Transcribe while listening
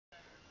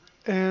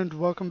And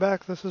welcome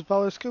back. This is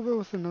ballerscuba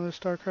with another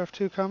Starcraft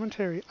 2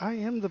 commentary. I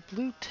am the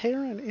blue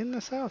Terran in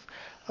the south,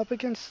 up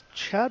against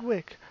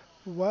Chadwick.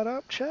 What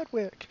up,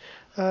 Chadwick?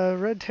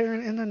 Red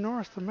Terran in the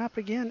north. The map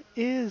again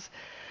is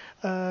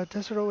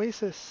Desert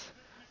Oasis.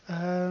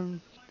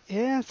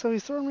 Yeah, so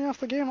he's throwing me off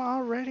the game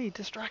already,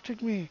 distracting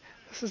me.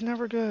 This is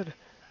never good.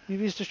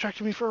 Maybe he's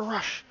distracting me for a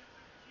rush.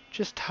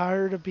 Just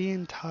tired of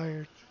being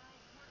tired.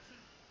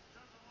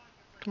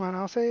 Come on,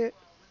 I'll say it.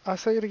 I'll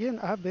say it again.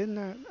 I've been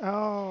there.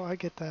 Oh, I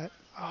get that.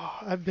 Oh,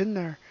 I've been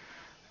there.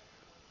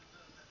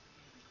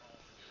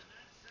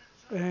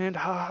 And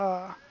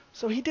haha.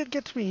 So he did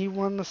get to me. He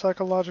won the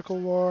psychological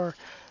war.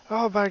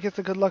 Oh, but I get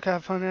the good luck I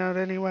have fun out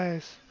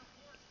anyways.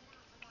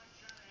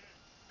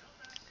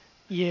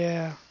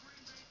 Yeah.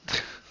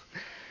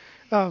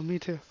 Oh, me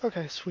too.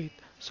 Okay, sweet.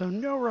 So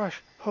no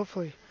rush,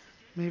 hopefully.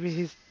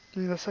 Maybe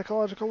the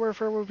psychological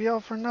warfare will be all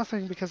for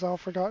nothing because I'll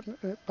forgotten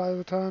it by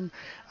the time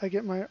I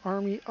get my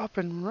army up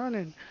and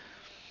running.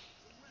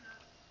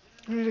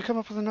 I need to come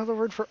up with another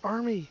word for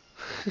army.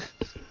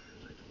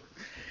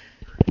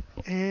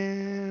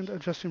 And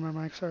adjusting my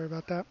mic, sorry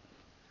about that.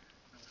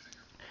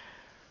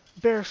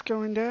 Barracks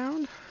going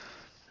down,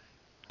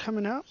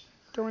 coming up,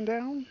 going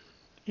down.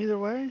 Either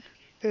way,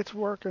 it's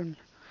working.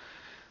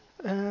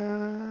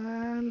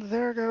 And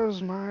there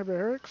goes my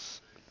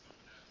barracks.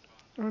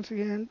 Once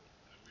again,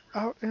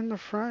 out in the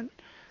front.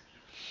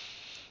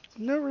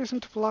 No reason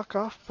to block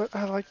off, but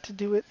I like to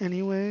do it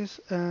anyways,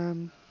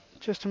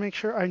 just to make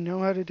sure I know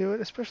how to do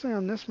it, especially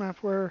on this map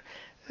where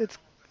it's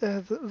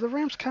the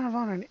ramp's kind of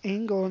on an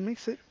angle and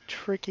makes it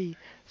tricky.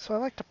 So I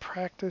like to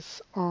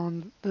practice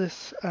on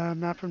this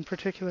map in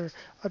particular.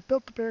 I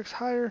built the barracks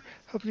higher,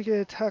 hoping to get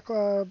a tech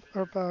lab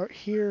about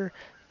here,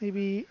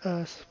 maybe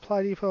a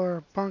supply depot or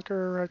a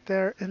bunker right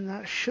there, and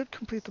that should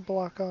complete the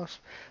block offs.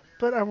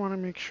 But I want to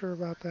make sure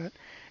about that.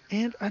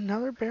 And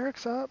another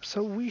barracks up,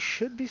 so we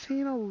should be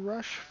seeing a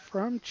rush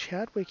from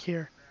Chadwick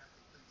here.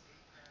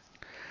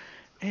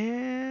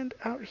 And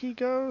out he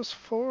goes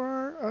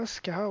for a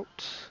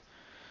scout.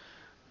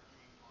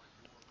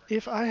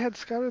 If I had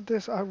scouted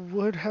this, I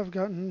would have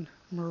gotten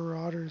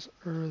marauders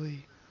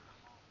early.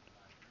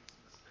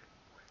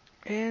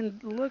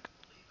 And look,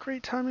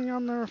 great timing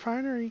on the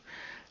refinery.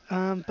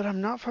 But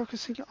I'm not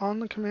focusing on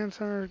the command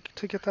center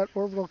to get that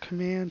orbital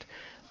command.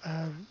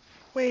 Uh,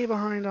 Way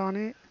behind on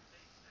it.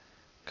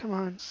 Come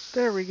on,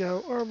 there we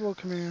go, orbital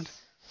command.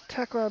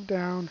 Tech lab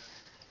down.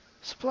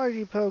 Supply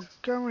depot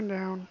going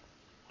down.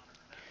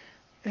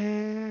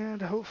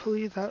 And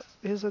hopefully that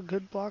is a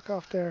good block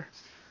off there.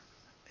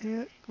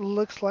 It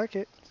looks like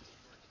it.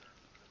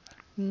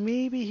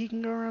 Maybe he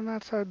can go around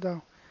that side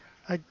though.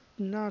 I'm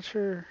not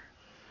sure.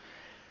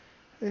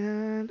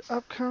 And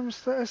up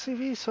comes the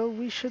SCV, so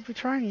we should be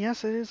trying.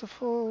 Yes, it is a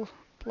full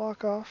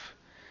block off.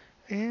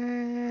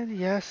 And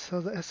yes,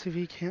 so the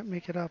SCV can't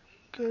make it up.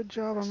 Good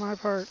job on my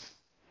part.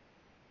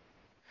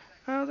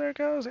 Oh, there it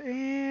goes.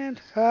 And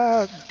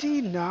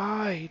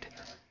denied.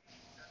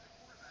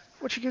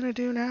 What you gonna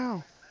do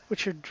now?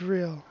 What's your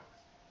drill?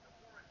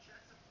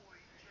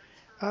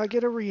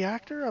 Get a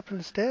reactor up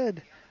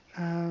instead.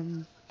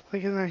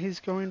 Thinking that he's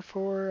going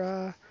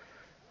for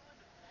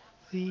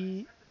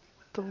the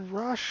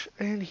rush,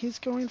 and he's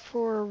going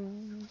for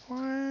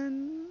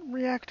one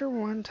reactor,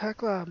 one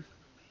tech lab.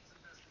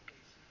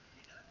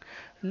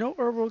 No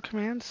orbital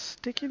command.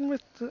 Sticking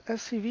with the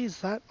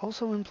SCVs, that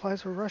also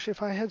implies a rush.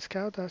 If I had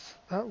scout,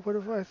 that would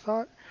have I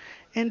thought.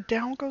 And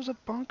down goes a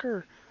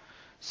bunker.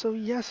 So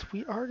yes,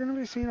 we are going to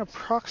be seeing a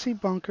proxy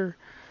bunker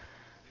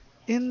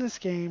in this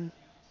game.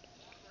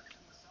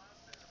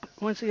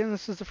 Once again,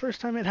 this is the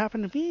first time it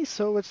happened to me,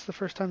 so it's the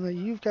first time that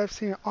you guys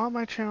seen it on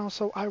my channel,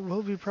 so I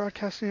will be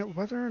broadcasting it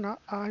whether or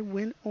not I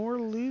win or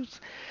lose.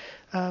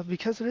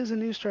 Because it is a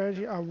new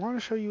strategy, I want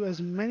to show you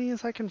as many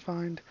as I can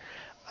find.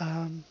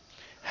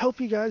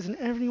 Help you guys in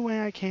every way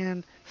I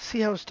can,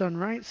 see how it's done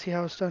right, see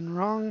how it's done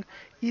wrong.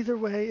 Either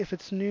way, if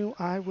it's new,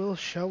 I will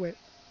show it.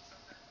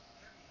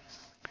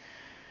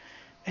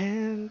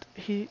 And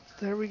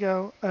there we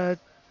go.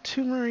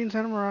 2 Marines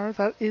and a Marauder.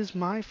 That is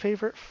my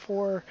favorite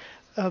for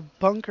a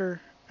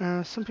bunker.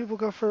 Some people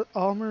go for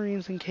all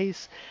Marines in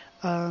case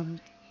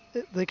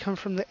they come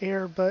from the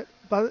air, but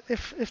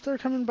if they're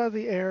coming by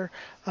the air,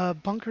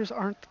 bunkers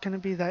aren't going to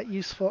be that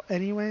useful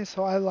anyway.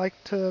 So I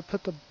like to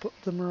put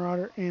the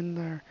Marauder in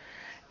there.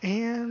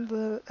 And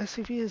the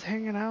SCV is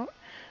hanging out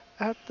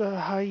at the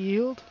high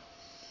yield.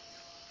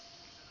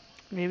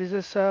 Maybe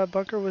this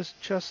bunker was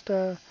just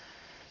there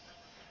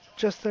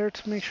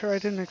to make sure I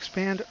didn't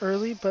expand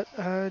early, but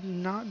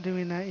not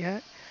doing that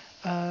yet.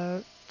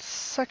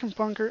 Second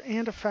bunker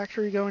and a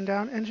factory going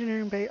down.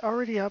 Engineering bay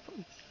already up,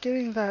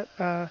 getting that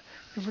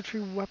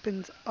infantry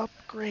weapons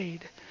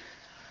upgrade.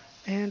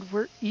 And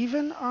we're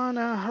even on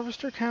a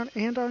harvester count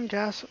and on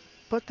gas,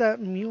 but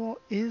that mule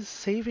is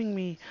saving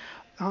me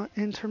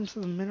in terms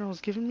of the minerals,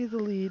 giving me the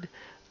lead.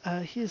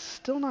 He is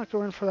still not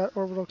going for that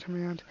orbital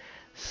command,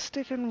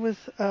 sticking with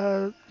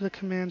the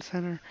command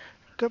center,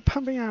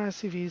 pumping out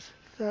SCVs.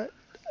 That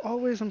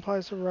always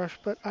implies a rush,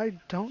 but I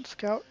don't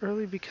scout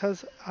early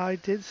because I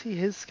did see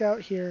his scout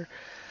here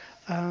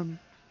Um,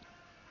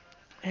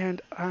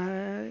 and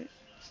I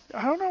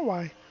don't know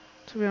why,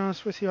 to be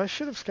honest with you. I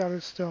should have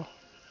scouted still.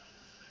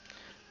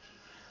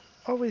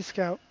 Always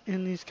scout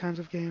in these kinds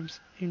of games.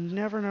 You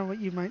never know what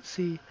you might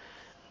see.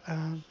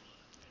 Um,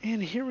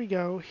 and here we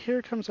go.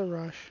 Here comes a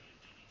rush.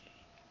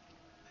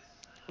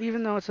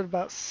 Even though it's at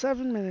about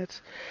 7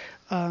 minutes,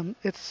 I'm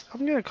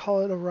going to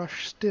call it a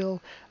rush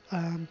still,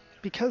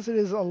 because it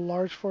is a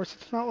large force.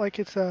 It's not like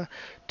it's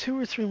 2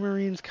 or 3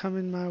 Marines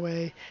coming my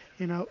way.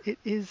 It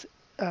is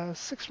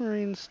 6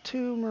 Marines,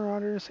 2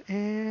 Marauders,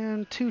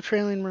 and 2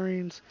 trailing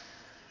Marines,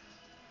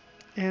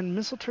 and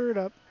missile turret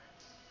up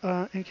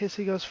in case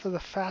he goes for the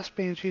fast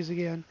Banshees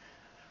again.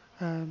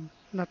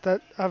 Not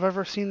that I've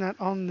ever seen that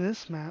on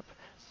this map,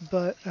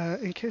 but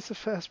in case the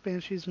fast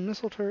Banshees,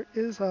 missile turret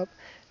is up.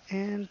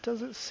 And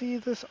does it see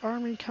this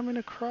army coming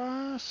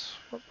across?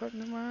 What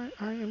button am I?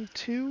 I am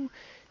 2.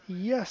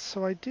 Yes,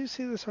 so I do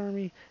see this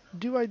army.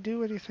 Do I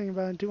do anything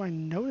about it? Do I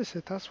notice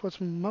it? That's what's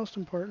most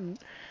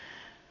important.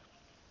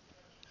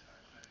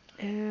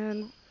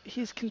 And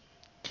he's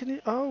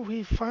oh,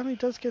 he finally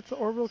does get the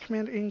orbital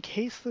command in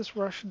case this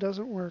rush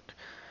doesn't work.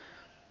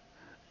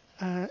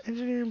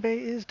 Engineering bay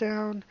is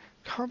down.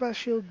 Combat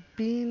shield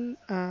being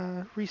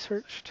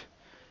researched.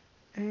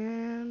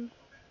 And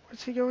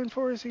what's he going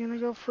for? Is he going to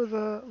go for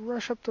the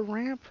rush up the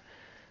ramp?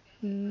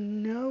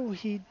 No,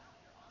 he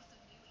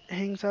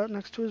hangs out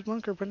next to his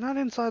bunker, but not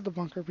inside the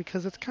bunker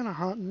because it's kind of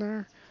hot in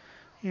there.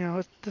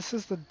 This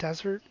is the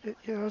desert.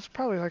 It's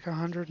probably like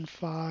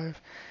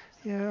 105.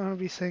 Yeah, I don't want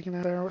to be sinking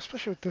in there,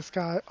 especially with this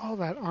guy. All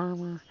that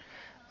armor.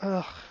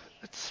 Ugh,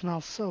 it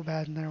smells so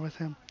bad in there with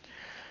him.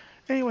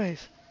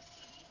 Anyways,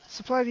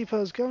 supply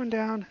depot's going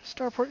down.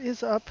 Starport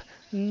is up.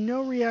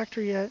 No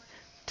reactor yet.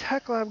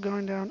 Tech lab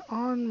going down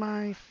on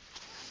my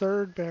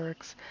 3rd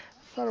barracks.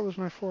 Thought it was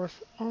my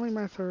 4th. Only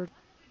my 3rd.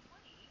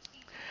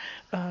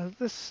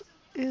 This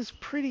is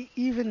pretty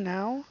even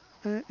now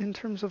in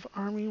terms of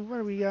army. What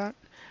do we got?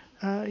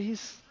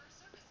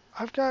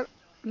 I've got,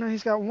 no,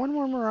 he's got 1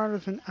 more Marauder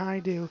than I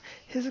do.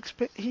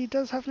 He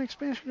does have an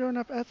expansion going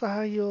up at the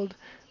high yield,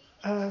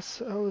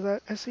 so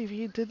that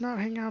SCV did not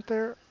hang out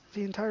there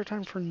the entire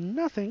time for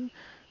nothing,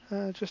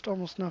 just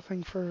almost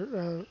nothing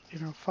for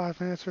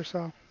 5 minutes or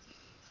so.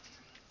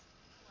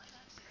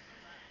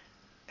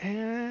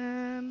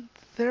 And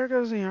there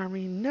goes the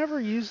army.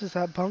 Never uses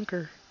that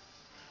bunker.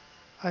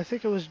 I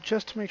think it was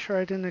just to make sure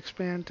I didn't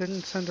expand,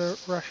 didn't send a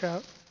rush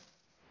out.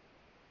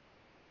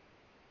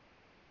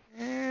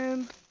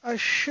 And I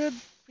should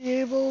be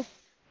able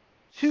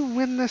to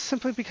win this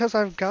simply because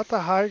I've got the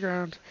high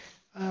ground.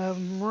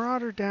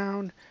 Marauder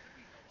down,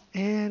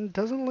 and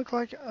doesn't look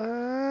like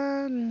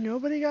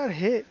nobody got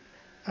hit.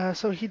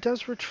 So he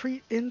does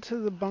retreat into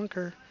the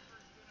bunker.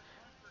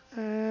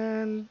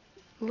 And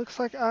looks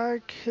like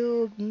I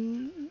killed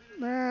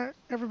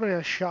everybody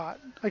I shot.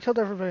 I killed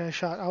everybody I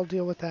shot. I'll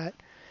deal with that.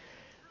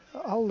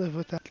 I'll live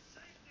with that.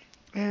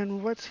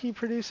 And what's he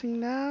producing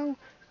now?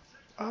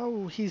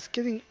 Oh, he's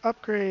getting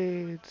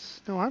upgrades.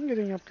 No, I'm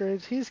getting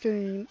upgrades. He's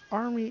getting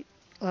army.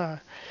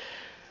 Well,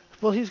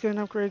 he's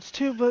getting upgrades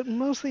too, but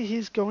mostly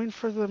he's going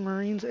for the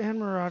Marines and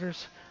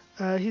Marauders.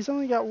 He's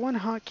only got 1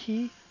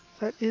 hotkey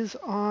that is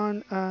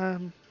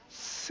on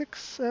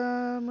 6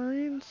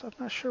 Marines. I'm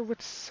not sure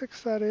which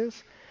 6 that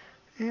is.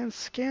 And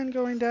scan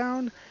going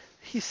down.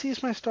 He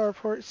sees my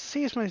starport,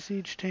 sees my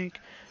siege tank,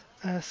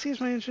 sees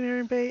my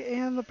engineering bay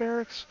and the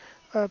barracks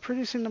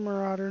producing the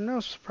Marauder. No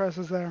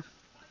surprises there.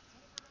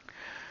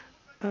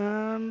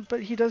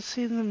 But he does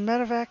see the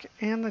medevac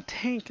and the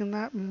tank, and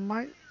that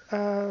might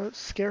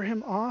scare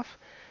him off.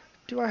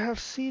 Do I have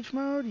siege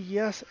mode?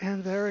 Yes,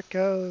 and there it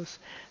goes.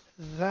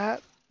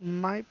 That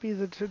might be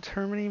the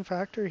determining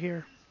factor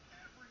here.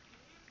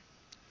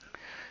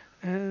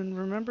 And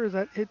remember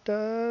that it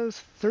does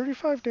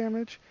 35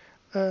 damage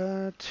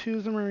to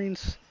the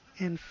Marines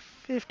and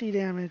 50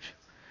 damage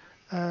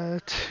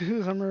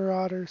to the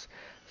Marauders.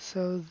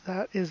 So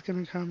that is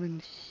going to come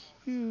in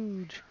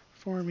huge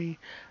for me,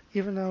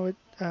 even though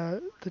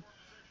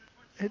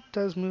it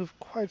does move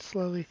quite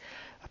slowly.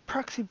 A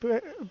proxy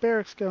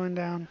barracks going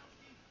down.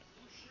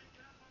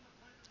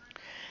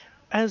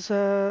 As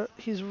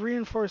he's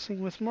reinforcing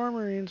with more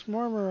Marines,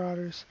 more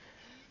Marauders,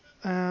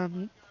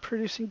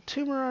 producing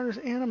 2 Marauders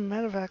and a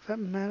medevac. That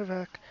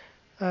medevac,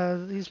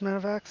 these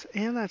medevacs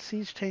and that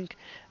siege tank,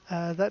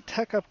 that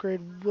tech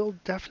upgrade will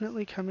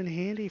definitely come in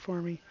handy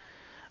for me.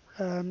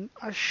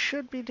 I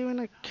should be doing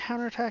a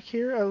counterattack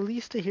here, at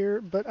least to here,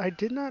 but I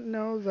did not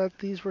know that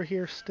these were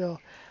here still.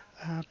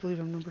 I believe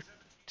I'm number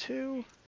 2.